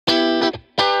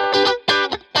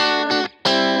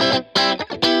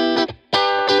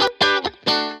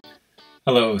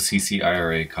Hello,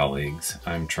 CCIRA colleagues.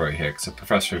 I'm Troy Hicks, a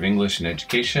professor of English and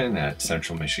Education at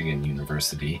Central Michigan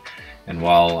University. And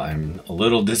while I'm a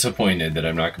little disappointed that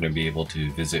I'm not going to be able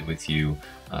to visit with you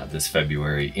this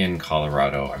February in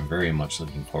Colorado, I'm very much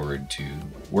looking forward to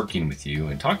working with you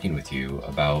and talking with you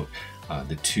about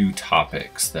the two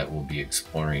topics that we'll be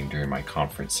exploring during my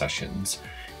conference sessions.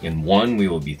 In one, we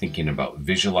will be thinking about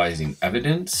visualizing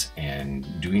evidence and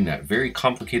doing that very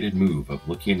complicated move of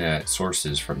looking at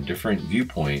sources from different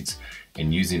viewpoints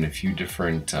and using a few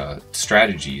different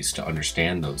strategies to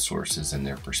understand those sources and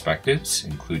their perspectives,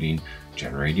 including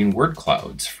generating word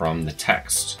clouds from the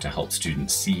text to help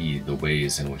students see the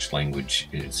ways in which language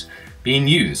is being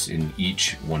used in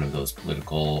each one of those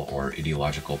political or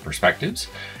ideological perspectives.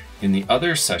 In the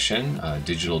other session,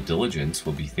 Digital Diligence,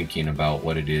 will be thinking about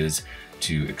what it is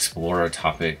to explore a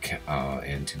topic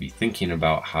and to be thinking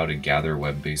about how to gather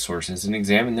web-based sources and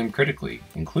examine them critically,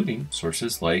 including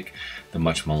sources like the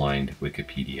much maligned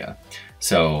Wikipedia.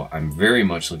 So I'm very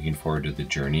much looking forward to the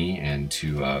journey, and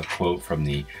to quote from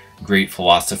the great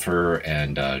philosopher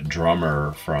and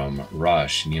drummer from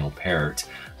Rush, Neil Peart,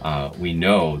 we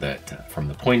know that from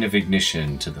the point of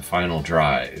ignition to the final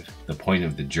drive, the point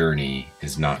of the journey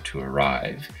is not to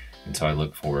arrive. And so I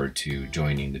look forward to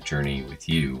joining the journey with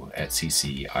you at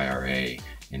CCIRA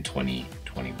in 2020.